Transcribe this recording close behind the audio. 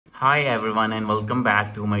Hi everyone and welcome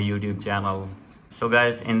back to my YouTube channel. So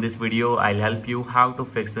guys, in this video I'll help you how to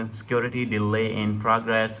fix a security delay in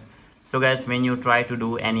progress. So guys, when you try to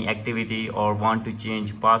do any activity or want to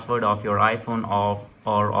change password of your iPhone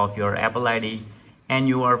or of your Apple ID, and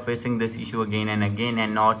you are facing this issue again and again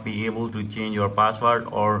and not be able to change your password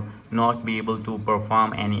or not be able to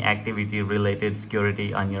perform any activity related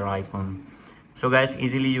security on your iPhone. So guys,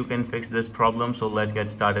 easily you can fix this problem. So let's get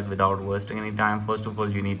started without wasting any time. First of all,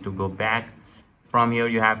 you need to go back. From here,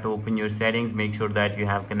 you have to open your settings. Make sure that you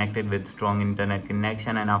have connected with strong internet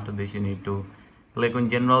connection. And after this, you need to click on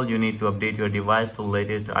general. You need to update your device to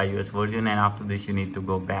latest iOS version. And after this, you need to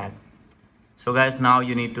go back. So guys, now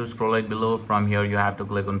you need to scroll it below. From here, you have to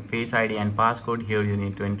click on Face ID and passcode. Here, you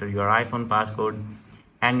need to enter your iPhone passcode.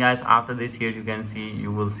 And guys, after this, here you can see,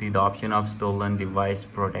 you will see the option of stolen device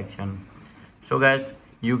protection. So guys,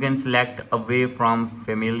 you can select away from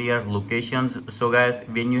familiar locations. So guys,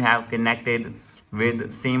 when you have connected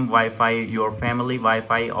with same Wi-Fi, your family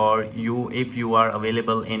Wi-Fi, or if you are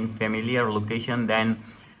available in familiar location, then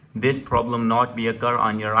this problem not be occur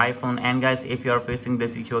on your iPhone. And guys, if you are facing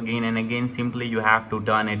this issue again and again, simply you have to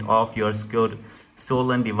turn it off, your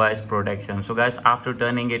stolen device protection. So guys, after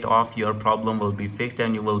turning it off, your problem will be fixed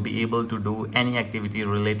and you will be able to do any activity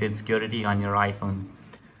related security on your iPhone.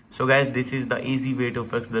 So guys, this is the easy way to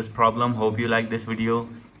fix this problem. Hope you like this video.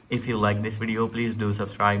 If you like this video, please do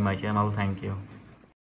subscribe my channel. Thank you.